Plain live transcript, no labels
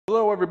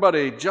Hello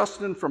everybody,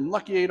 Justin from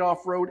Lucky8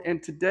 Off-Road,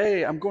 and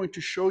today I'm going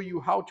to show you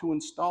how to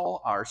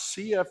install our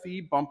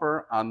CFE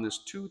bumper on this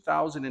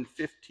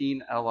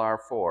 2015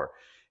 LR4.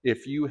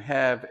 If you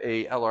have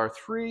a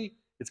LR3,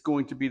 it's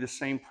going to be the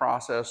same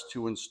process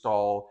to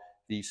install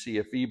the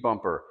CFE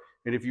bumper.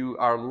 And if you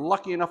are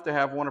lucky enough to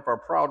have one of our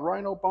proud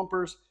Rhino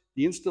bumpers,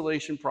 the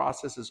installation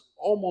process is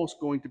almost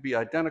going to be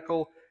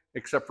identical,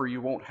 except for you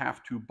won't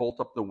have to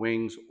bolt up the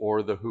wings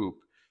or the hoop.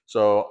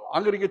 So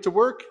I'm going to get to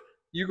work.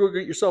 You go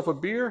get yourself a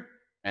beer,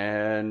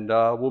 and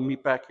we'll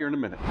meet back here in a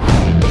minute.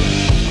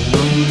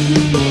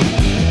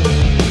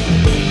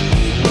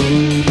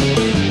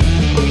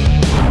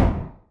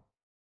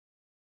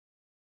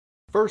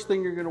 First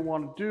thing you're going to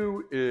want to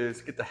do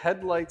is get the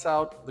headlights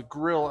out, the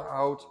grill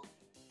out,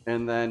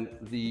 and then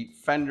the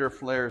fender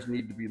flares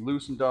need to be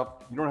loosened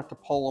up. You don't have to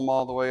pull them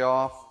all the way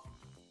off,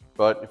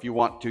 but if you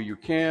want to, you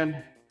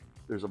can.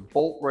 There's a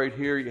bolt right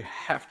here you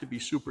have to be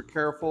super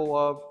careful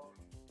of.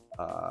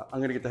 I'm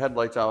going to get the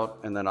headlights out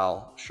and then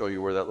I'll show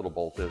you where that little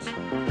bolt is.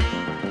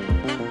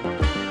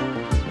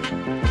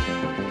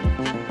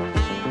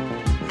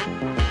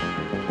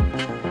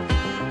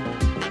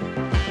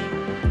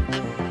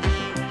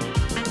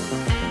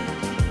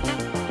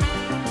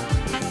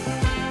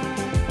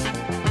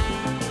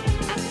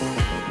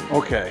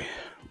 Okay,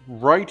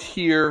 right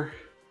here,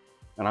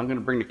 and I'm going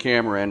to bring the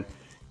camera in,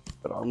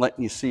 but I'm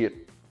letting you see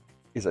it,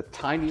 is a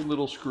tiny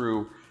little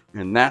screw,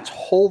 and that's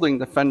holding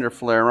the fender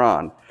flare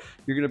on.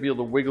 You're going to be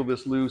able to wiggle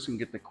this loose and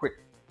get the quick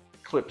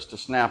clips to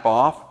snap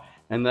off.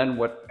 And then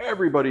what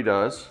everybody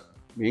does,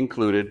 me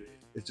included,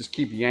 is just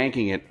keep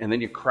yanking it, and then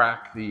you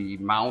crack the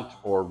mount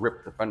or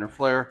rip the fender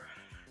flare.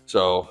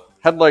 So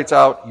headlights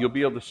out, you'll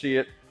be able to see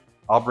it.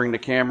 I'll bring the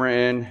camera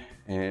in,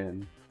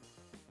 and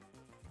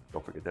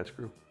don't forget that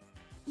screw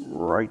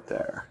right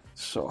there.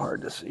 So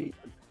hard to see.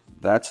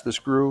 That's the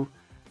screw.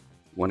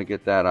 Want to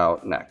get that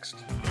out next.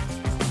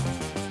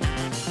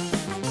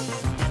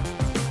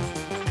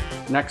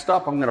 Next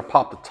up, I'm going to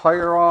pop the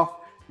tire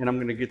off, and I'm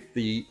going to get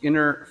the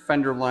inner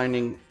fender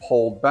lining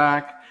pulled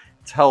back.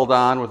 It's held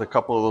on with a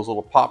couple of those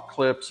little pop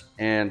clips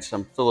and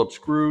some Phillips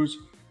screws.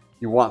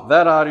 You want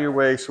that out of your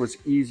way so it's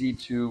easy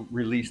to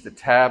release the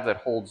tab that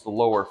holds the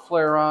lower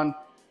flare on.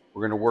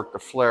 We're going to work the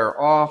flare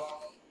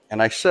off,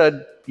 and I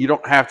said you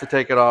don't have to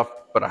take it off,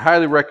 but I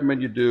highly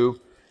recommend you do.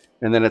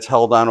 And then it's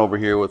held on over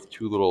here with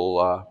two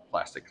little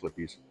plastic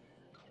clippies.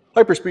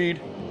 Hyperspeed.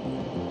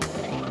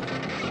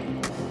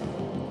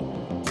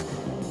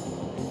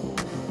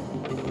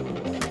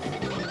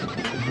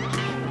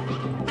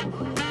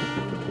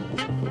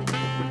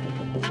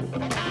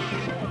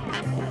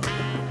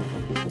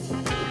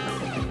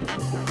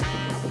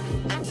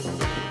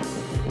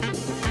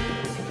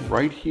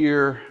 Right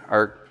here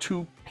are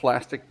two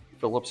plastic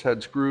Phillips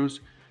head screws.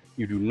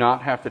 You do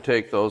not have to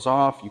take those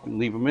off. You can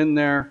leave them in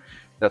there.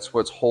 That's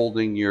what's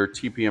holding your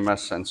TPMS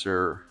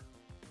sensor.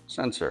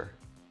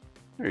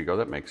 There you go,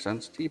 that makes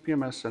sense.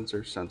 TPMS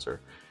sensor.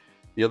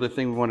 The other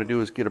thing we want to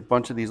do is get a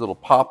bunch of these little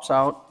pops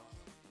out.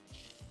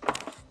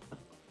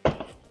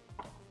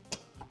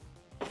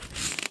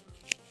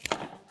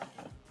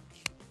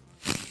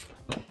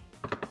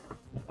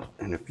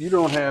 And if you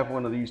don't have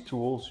one of these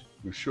tools,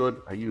 you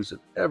should. I use it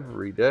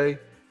every day.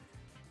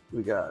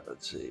 We got,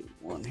 let's see,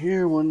 one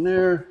here, one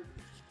there.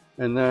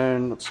 And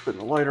then let's spin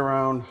the light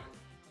around.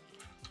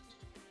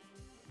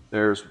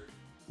 There's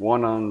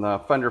one on the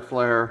fender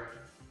flare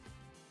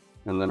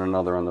and then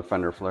another on the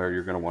fender flare.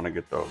 You're going to want to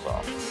get those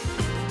off.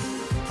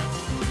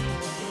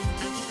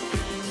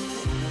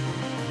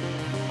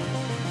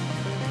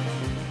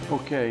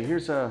 Okay,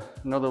 here's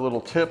another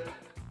little tip.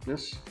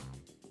 This,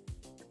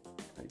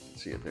 you can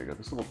see it there. You go.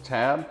 This little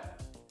tab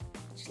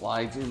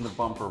slides in the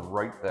bumper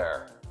right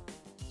there.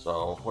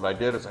 So what I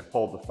did is I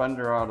pulled the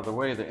fender out of the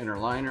way, the inner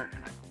liner,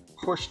 and I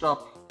pushed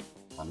up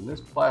on this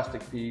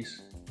plastic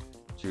piece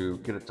to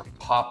get it to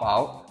pop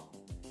out.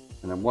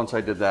 And then once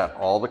I did that,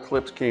 all the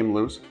clips came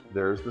loose.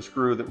 There's the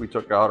screw that we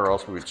took out, or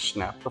else we would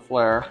snap the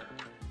flare.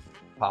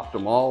 Popped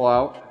them all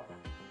out.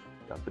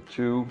 Got the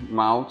two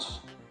mounts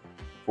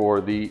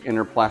for the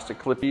inner plastic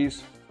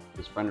clippies.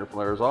 This fender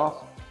flare is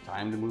off.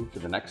 Time to move to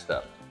the next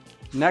step.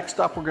 Next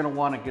up, we're going to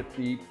want to get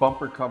the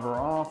bumper cover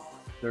off.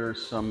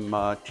 There's some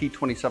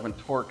T27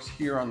 Torx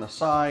here on the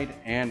side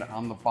and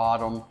on the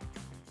bottom.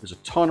 There's a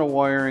ton of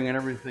wiring and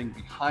everything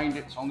behind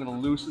it, so I'm going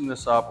to loosen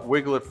this up,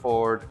 wiggle it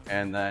forward,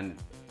 and then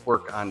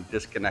work on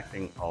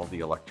disconnecting all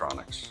the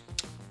electronics.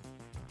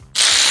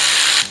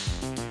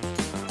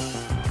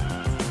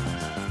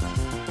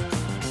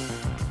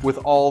 With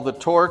all the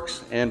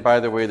Torx, and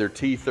by the way, they're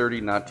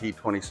T30, not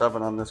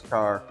T27 on this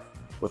car.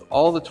 With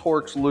all the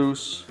Torx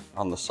loose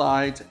on the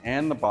sides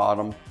and the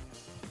bottom, you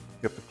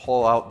have to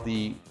pull out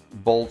the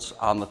bolts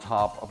on the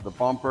top of the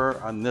bumper.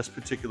 On this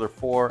particular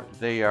 4,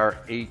 they are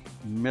 8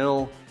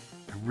 mil.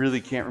 I really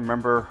can't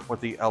remember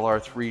what the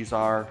LR3s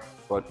are,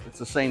 but it's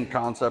the same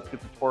concept.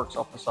 Get the Torx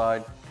off the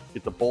side,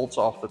 get the bolts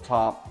off the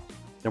top,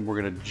 then we're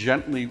going to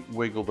gently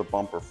wiggle the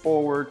bumper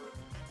forward.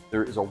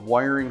 There is a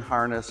wiring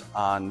harness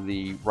on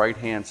the right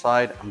hand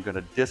side. I'm going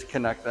to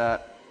disconnect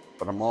that,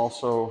 but I'm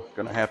also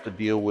gonna have to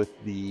deal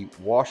with the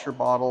washer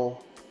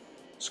bottle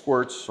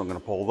squirts. So I'm gonna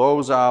pull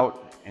those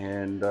out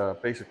and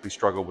basically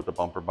struggle with the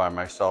bumper by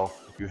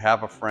myself. If you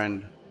have a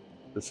friend,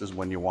 this is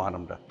when you want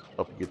them to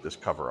help you get this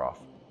cover off.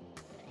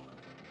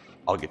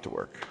 I'll get to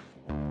work.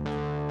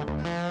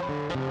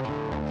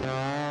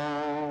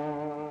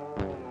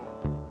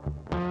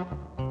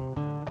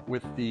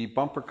 With the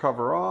bumper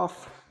cover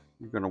off,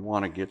 you're gonna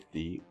wanna get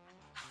the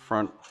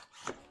front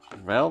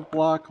valve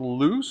block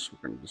loose.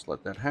 We're gonna just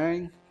let that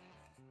hang.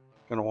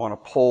 Gonna wanna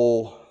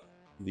pull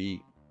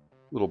the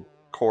little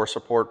core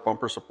support,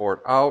 bumper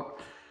support out.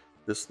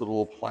 This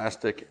little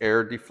plastic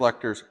air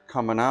deflector's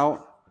coming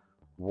out.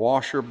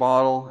 Washer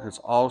bottle is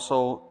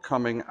also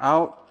coming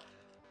out.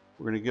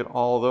 We're gonna get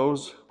all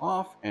those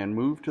off and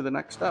move to the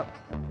next step.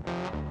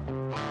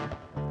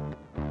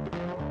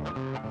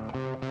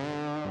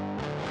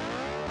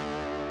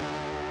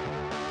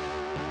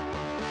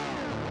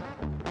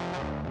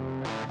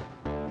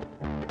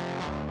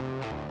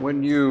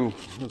 When you,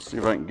 let's see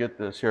if I can get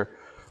this here.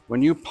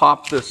 When you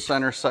pop this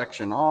center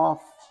section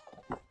off,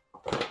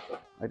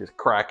 I just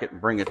crack it and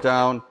bring it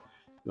down.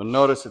 You'll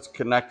notice it's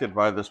connected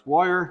by this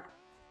wire.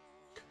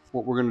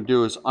 What we're gonna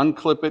do is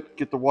unclip it,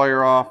 get the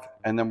wire off,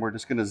 and then we're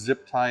just gonna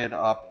zip tie it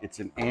up. It's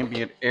an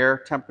ambient air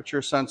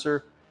temperature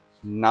sensor,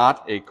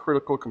 not a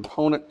critical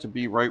component to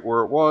be right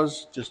where it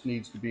was, just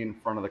needs to be in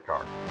front of the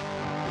car.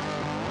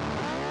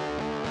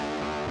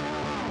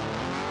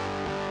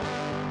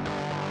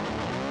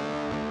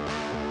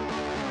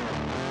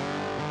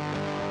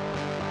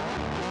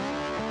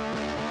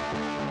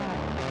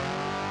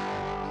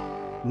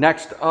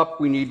 Next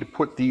up, we need to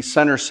put the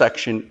center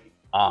section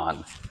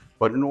on.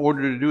 But in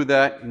order to do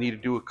that, you need to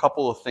do a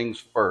couple of things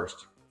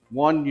first.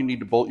 One, you need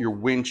to bolt your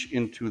winch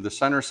into the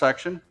center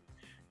section.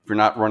 If you're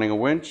not running a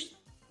winch,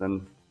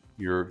 then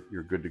you're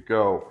good to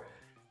go.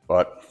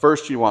 But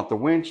first you want the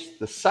winch.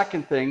 The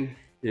second thing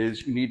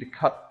is you need to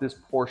cut this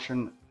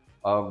portion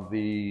of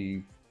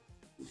the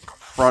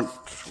front,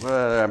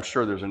 well, I'm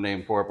sure there's a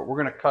name for it, but we're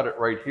gonna cut it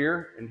right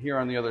here and here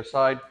on the other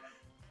side.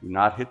 Do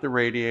not hit the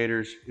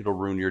radiators, it'll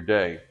ruin your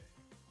day.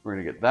 We're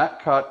gonna get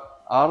that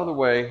cut out of the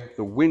way,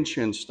 the winch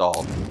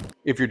installed.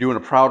 If you're doing a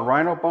Proud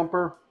Rhino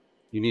bumper,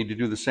 you need to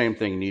do the same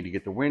thing. You need to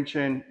get the winch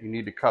in, you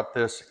need to cut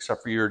this,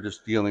 except for you're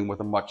just dealing with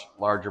a much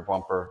larger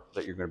bumper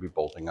that you're gonna be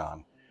bolting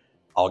on.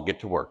 I'll get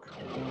to work.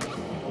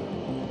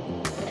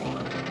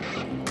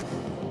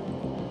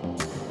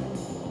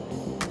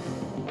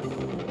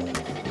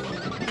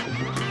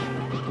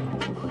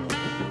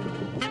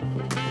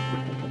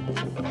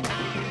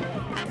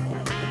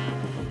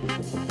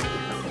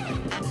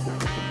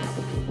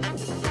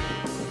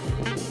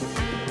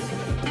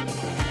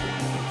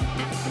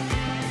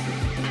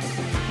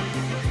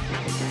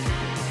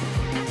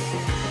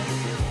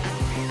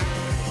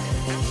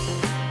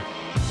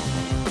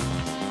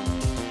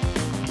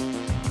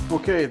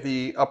 Okay,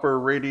 the upper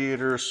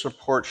radiator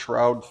support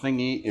shroud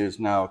thingy is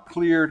now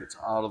cleared. It's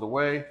out of the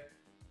way.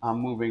 I'm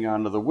moving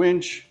on to the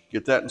winch,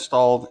 get that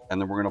installed, and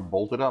then we're gonna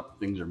bolt it up.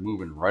 Things are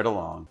moving right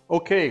along.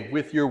 Okay,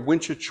 with your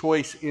winch of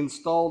choice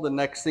installed, the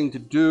next thing to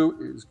do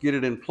is get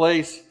it in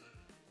place.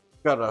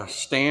 Got a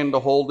stand to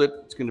hold it.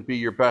 It's gonna be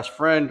your best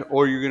friend,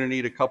 or you're gonna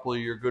need a couple of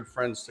your good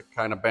friends to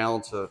kind of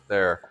balance it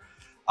there.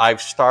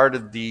 I've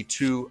started the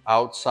two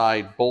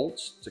outside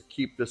bolts to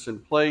keep this in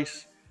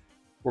place.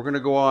 We're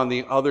gonna go on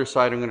the other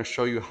side. I'm gonna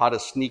show you how to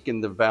sneak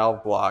in the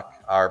valve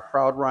block. Our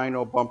Proud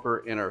Rhino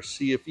bumper and our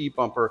CFE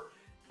bumper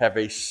have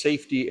a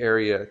safety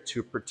area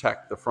to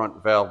protect the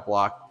front valve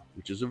block,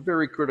 which is a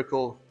very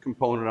critical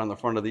component on the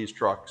front of these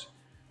trucks.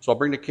 So I'll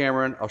bring the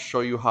camera in, I'll show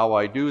you how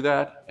I do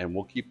that, and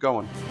we'll keep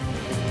going.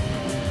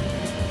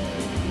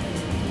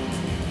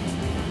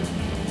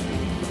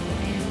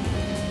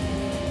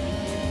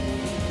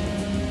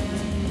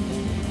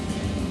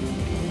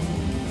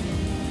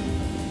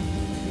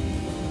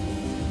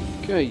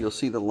 Okay, you'll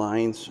see the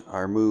lines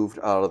are moved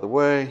out of the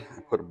way. I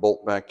put a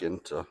bolt back in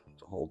to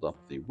hold up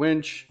the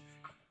winch,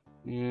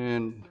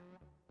 and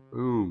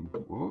boom.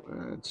 Whoa,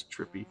 that's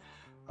trippy.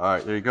 All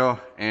right, there you go.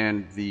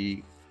 And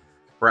the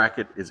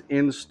bracket is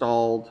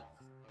installed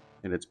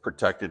and it's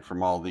protected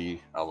from all the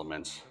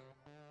elements.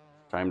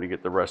 Time to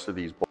get the rest of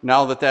these bolts.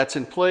 Now that that's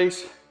in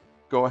place,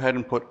 go ahead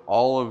and put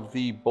all of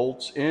the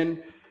bolts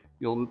in.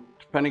 You'll,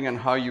 depending on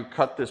how you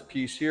cut this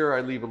piece here,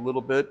 I leave a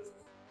little bit.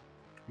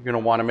 You're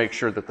gonna wanna make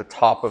sure that the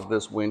top of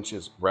this winch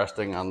is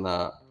resting on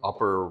the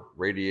upper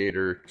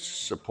radiator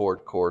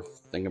support core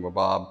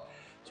thingamabob.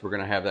 So we're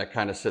gonna have that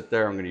kind of sit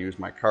there. I'm gonna use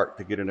my cart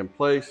to get it in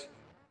place.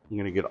 I'm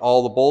gonna get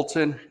all the bolts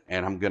in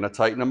and I'm gonna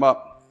tighten them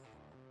up.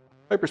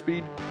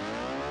 Hyperspeed.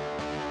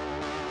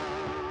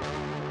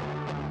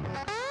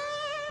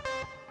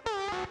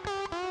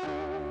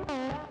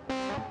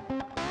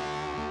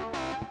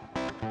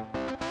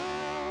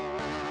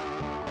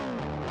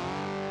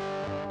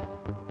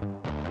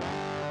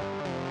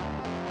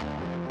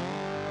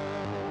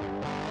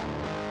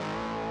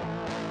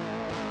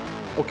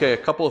 Okay, a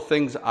couple of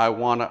things I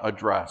want to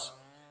address.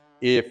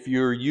 If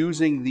you're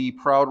using the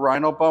Proud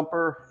Rhino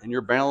bumper and you're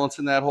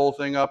balancing that whole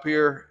thing up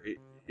here,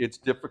 it's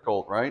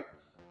difficult, right?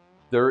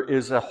 There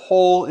is a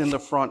hole in the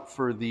front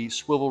for the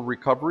swivel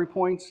recovery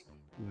points.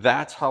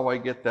 That's how I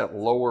get that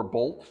lower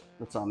bolt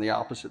that's on the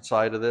opposite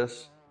side of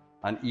this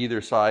on either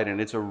side, and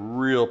it's a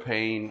real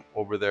pain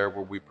over there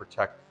where we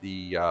protect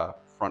the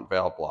front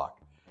valve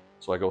block.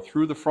 So I go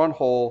through the front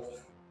hole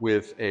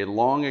with a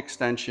long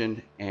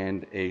extension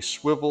and a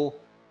swivel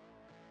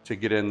to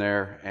get in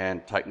there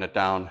and tighten it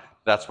down.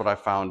 That's what I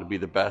found to be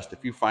the best.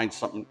 If you find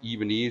something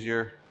even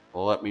easier,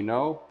 let me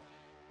know.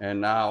 And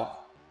now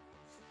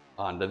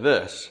onto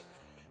this.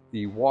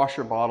 The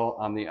washer bottle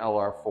on the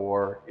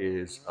LR4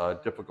 is a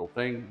difficult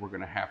thing. We're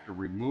gonna have to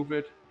remove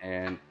it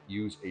and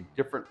use a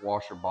different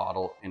washer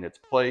bottle in its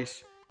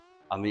place.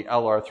 On the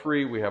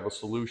LR3, we have a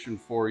solution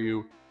for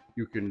you.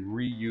 You can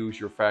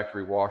reuse your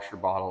factory washer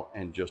bottle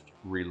and just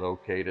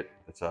relocate it.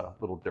 It's a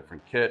little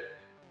different kit.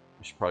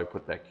 You should probably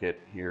put that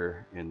kit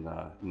here in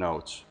the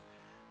notes.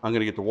 I'm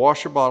gonna get the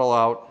washer bottle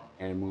out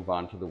and move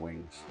on to the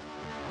wings.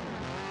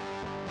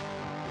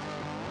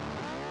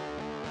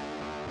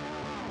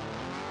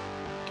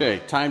 Okay,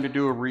 time to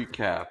do a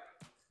recap.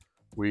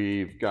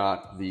 We've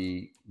got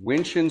the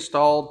winch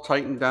installed,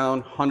 tightened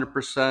down,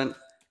 100%,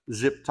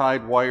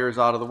 zip-tied wires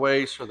out of the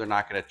way so they're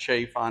not gonna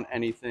chafe on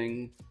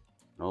anything,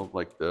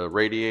 like the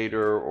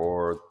radiator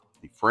or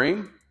the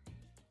frame.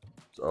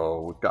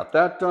 So we've got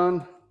that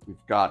done.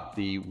 We've got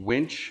the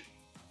winch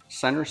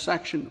center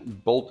section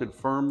bolted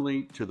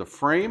firmly to the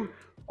frame.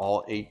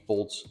 All 8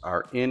 bolts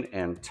are in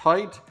and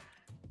tight.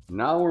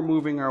 Now we're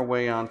moving our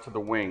way onto the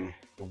wing.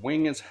 The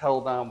wing is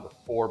held down with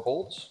 3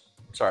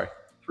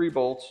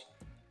 bolts,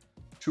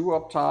 2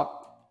 up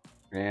top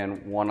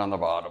and 1 on the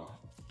bottom.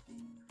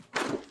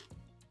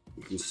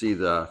 You can see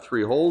the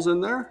 3 holes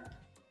in there.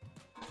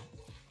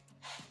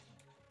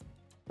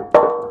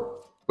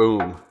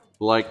 Boom,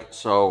 like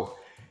so.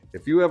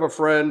 If you have a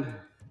friend,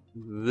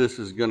 this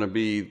is gonna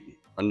be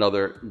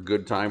another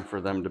good time for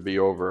them to be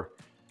over.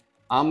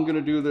 I'm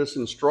gonna do this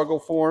in struggle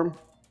form,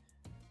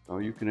 so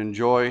you can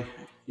enjoy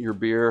your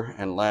beer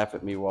and laugh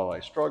at me while I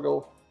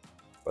struggle.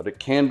 But it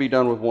can be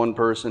done with one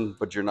person,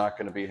 but you're not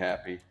gonna be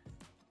happy.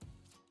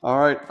 All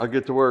right, I'll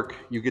get to work.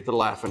 You get to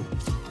laughing.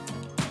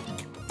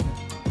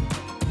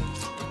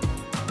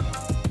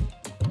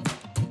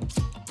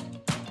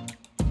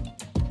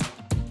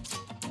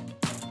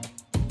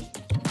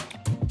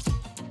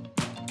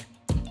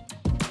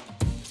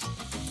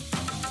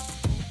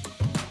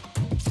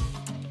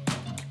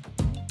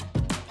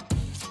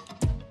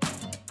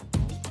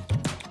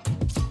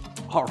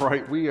 All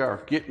right, we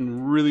are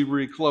getting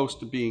really close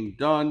to being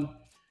done.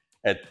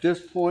 At this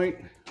point,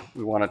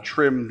 we want to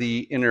trim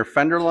the inner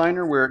fender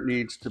liner where it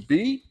needs to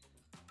be.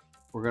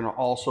 We're going to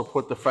also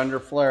put the fender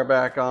flare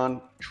back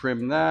on,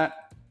 trim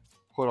that,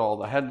 put all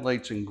the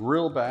headlights and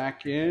grill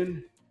back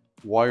in,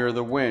 wire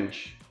the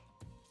winch.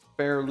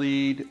 Fair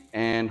lead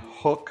and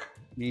hook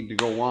need to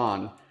go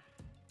on.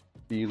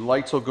 The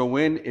lights will go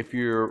in if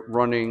you're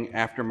running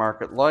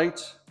aftermarket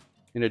lights.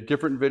 In a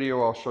different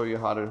video, I'll show you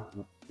how to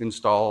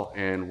install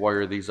and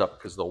wire these up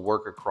because they'll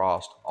work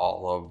across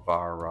all of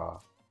our,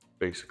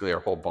 basically our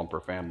whole bumper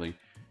family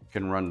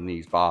can run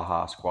these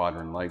Baja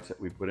Squadron lights that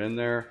we put in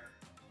there.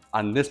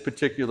 On this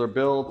particular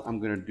build, I'm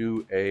gonna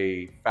do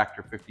a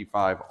Factor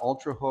 55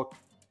 Ultra hook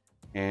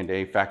and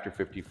a Factor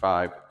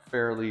 55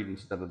 fair lead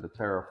instead of the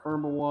Terra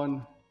Firma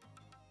one.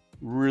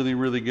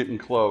 Really getting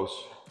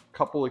close. A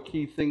couple of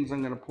key things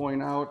I'm gonna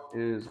point out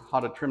is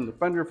how to trim the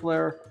fender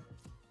flare,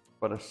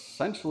 but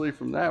essentially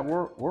from that,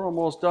 we're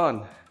almost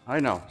done. I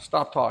know,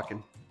 stop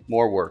talking,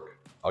 more work.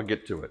 I'll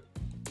get to it.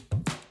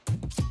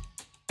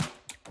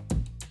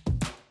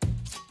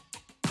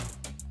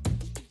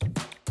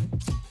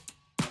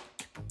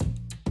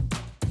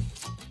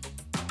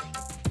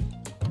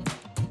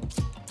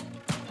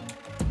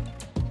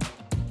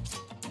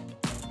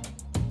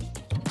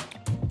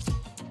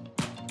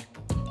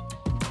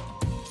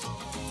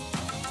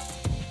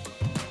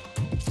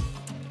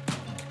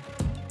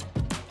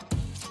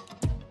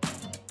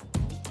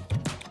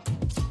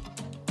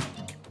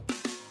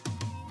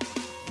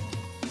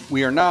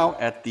 We are now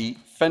at the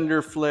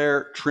fender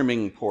flare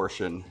trimming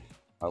portion.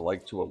 I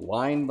like to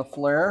align the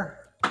flare,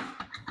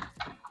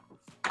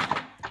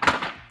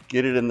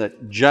 get it in the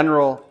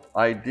general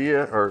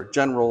idea or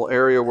general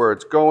area where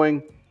it's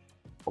going.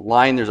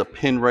 Align, there's a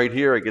pin right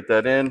here, I get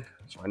that in,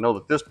 so I know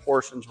that this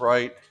portion's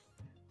right.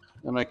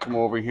 Then I come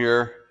over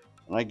here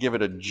and I give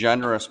it a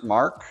generous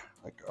mark,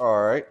 like,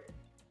 all right,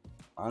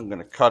 I'm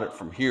gonna cut it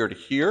from here to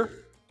here.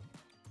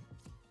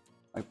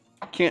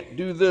 I can't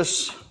do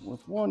this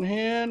with one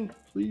hand.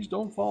 Please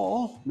don't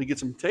fall. Let me get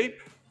some tape.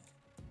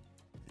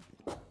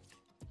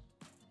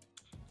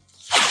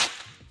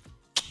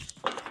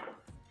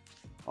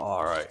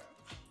 All right.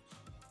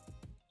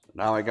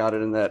 Now I got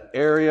it in that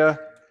area.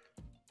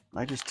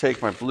 I just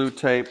take my blue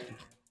tape.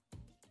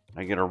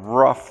 I get a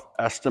rough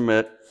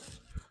estimate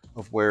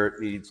of where it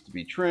needs to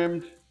be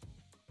trimmed.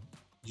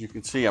 As you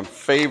can see, I'm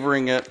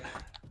favoring it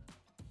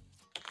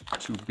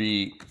to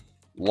be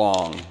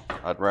long.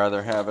 I'd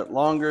rather have it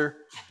longer,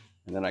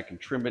 and then I can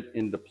trim it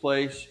into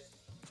place.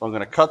 So I'm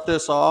going to cut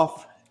this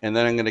off, and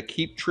then I'm going to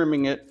keep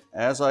trimming it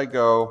as I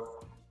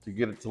go to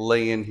get it to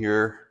lay in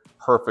here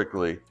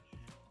perfectly.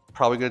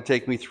 Probably gonna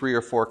take me 3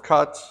 or 4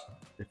 cuts.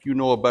 If you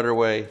know a better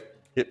way,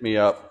 hit me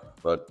up,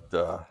 but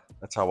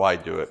that's how I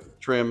do it.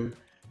 Trim,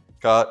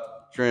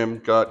 cut, trim,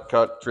 cut,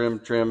 cut, trim,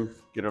 trim.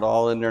 Get it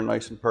all in there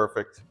nice and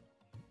perfect.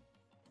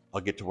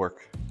 I'll get to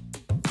work.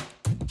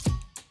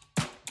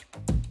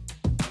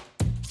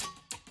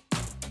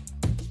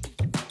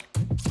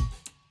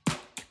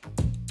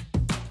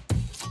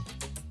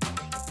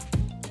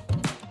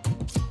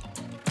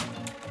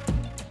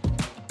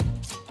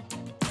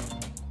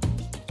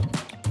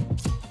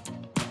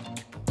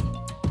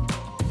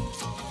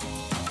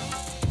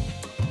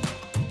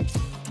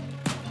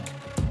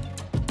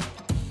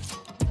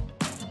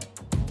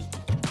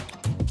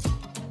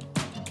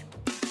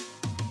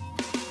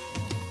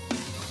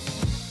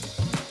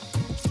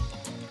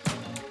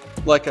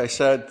 Like I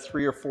said,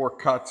 3 or 4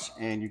 cuts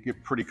and you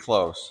get pretty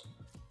close.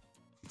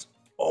 It's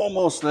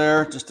almost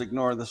there. Just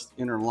ignore this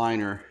inner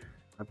liner.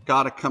 I've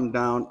got to come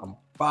down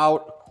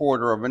about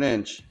 1/4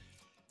 inch.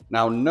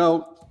 Now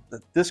note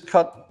that this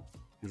cut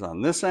is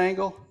on this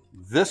angle,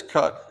 this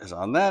cut is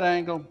on that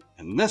angle,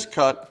 and this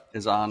cut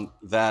is on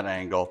that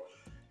angle.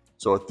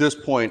 So at this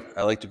point,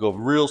 I like to go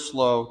real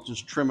slow,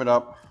 just trim it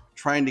up,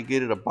 trying to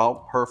get it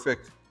about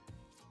perfect.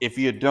 If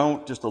you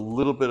don't, just a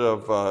little bit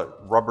of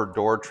rubber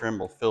door trim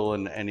will fill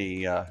in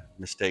any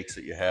mistakes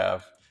that you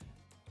have.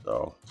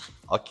 So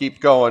I'll keep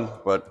going,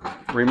 but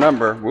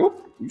remember,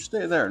 whoop, you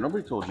stay there.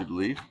 Nobody told you to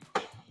leave.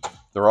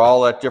 They're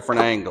all at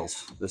different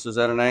angles. This is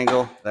at an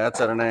angle,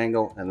 that's at an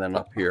angle, and then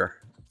up here.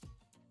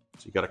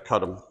 So you got to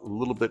cut them a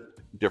little bit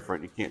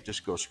different. You can't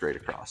just go straight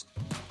across.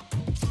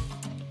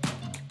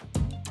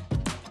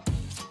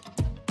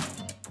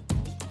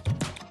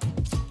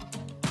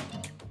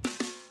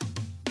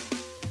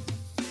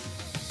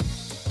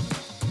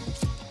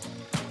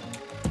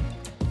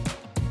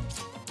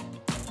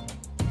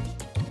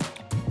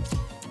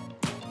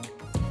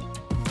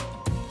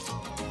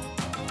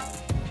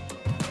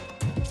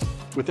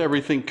 With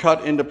everything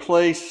cut into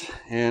place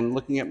and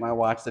looking at my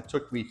watch, that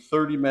took me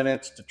 30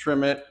 minutes to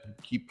trim it,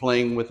 keep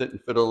playing with it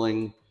and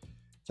fiddling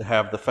to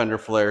have the fender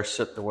flare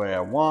sit the way I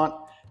want.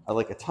 I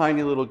like a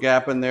tiny little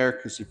gap in there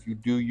because if you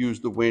do use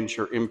the winch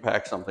or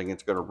impact something,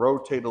 it's going to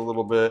rotate a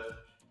little bit.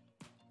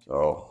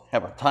 So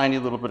have a tiny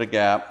little bit of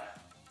gap.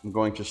 I'm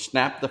going to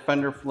snap the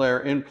fender flare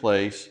in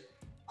place,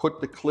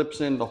 put the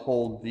clips in to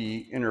hold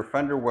the inner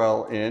fender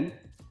well in,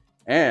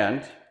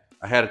 and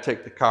I had to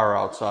take the car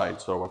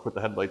outside, so I put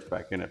the headlights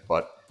back in it,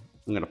 but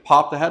I'm gonna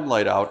pop the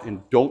headlight out,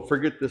 and don't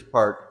forget this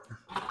part.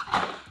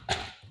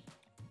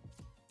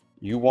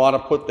 You wanna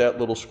put that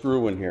little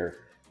screw in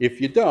here.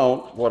 If you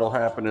don't, what'll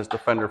happen is the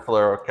fender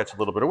flare will catch a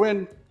little bit of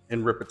wind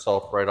and rip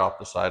itself right off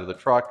the side of the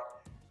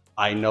truck.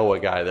 I know a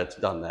guy that's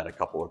done that a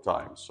couple of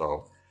times,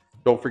 so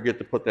don't forget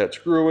to put that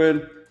screw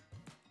in.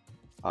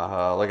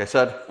 Like I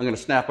said, I'm gonna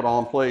snap it all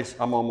in place.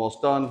 I'm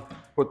almost done.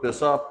 Put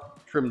this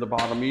up, trim the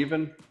bottom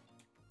even.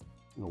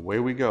 And away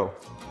we go.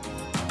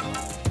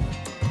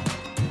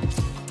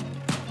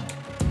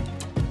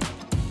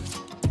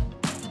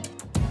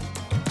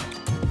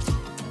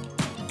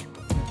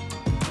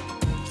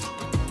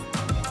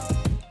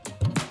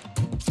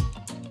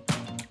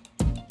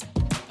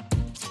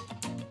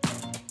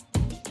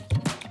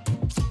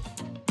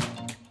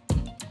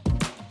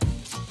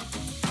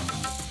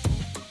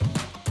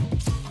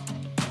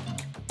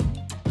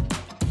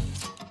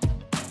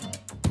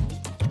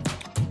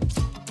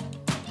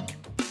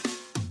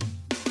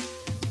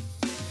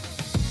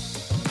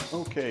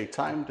 Okay,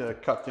 time to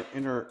cut the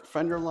inner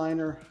fender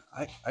liner.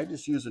 I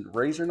just use a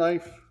razor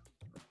knife,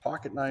 a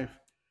pocket knife,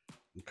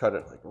 and cut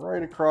it like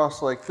right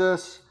across like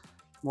this.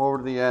 Come over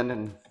to the end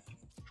and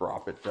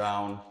drop it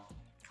down.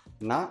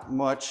 Not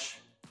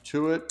much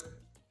to it.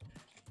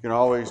 You can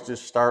always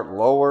just start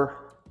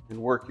lower and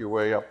work your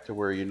way up to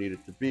where you need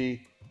it to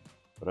be.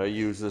 But I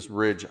use this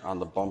ridge on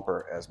the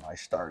bumper as my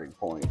starting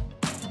point.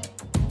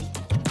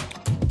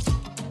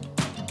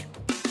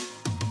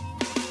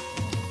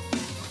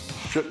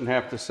 Shouldn't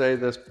have to say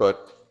this,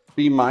 but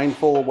be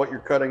mindful of what you're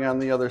cutting on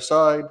the other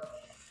side.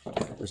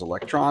 There's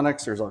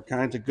electronics, there's all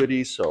kinds of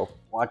goodies, so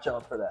watch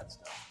out for that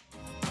stuff.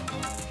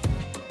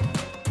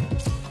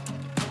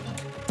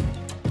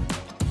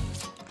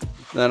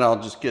 Then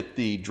I'll just get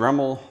the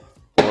Dremel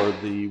or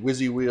the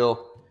Whizzy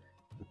wheel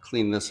and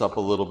clean this up a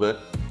little bit.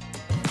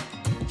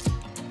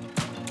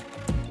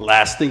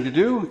 Last thing to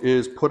do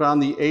is put on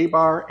the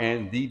A-bar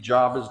and the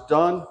job is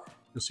done.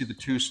 You'll see the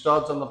 2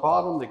 studs on the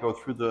bottom. They go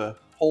through the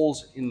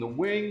holes in the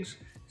wings.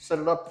 Set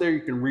it up there.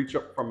 You can reach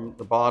up from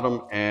the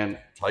bottom and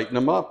tighten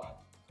them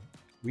up.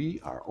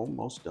 We are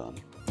almost done.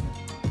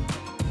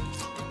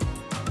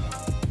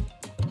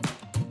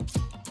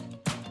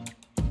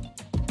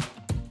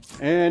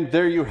 And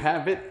there you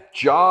have it.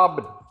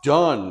 Job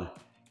done.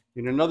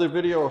 In another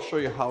video, I'll show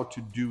you how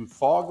to do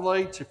fog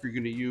lights if you're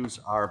going to use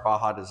our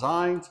Baja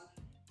designs.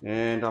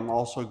 And I'm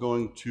also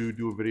going to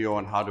do a video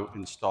on how to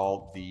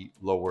install the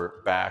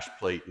lower bash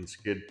plate and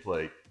skid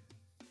plate.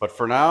 But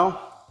for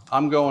now,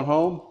 I'm going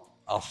home.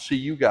 I'll see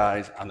you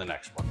guys on the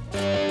next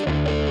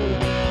one.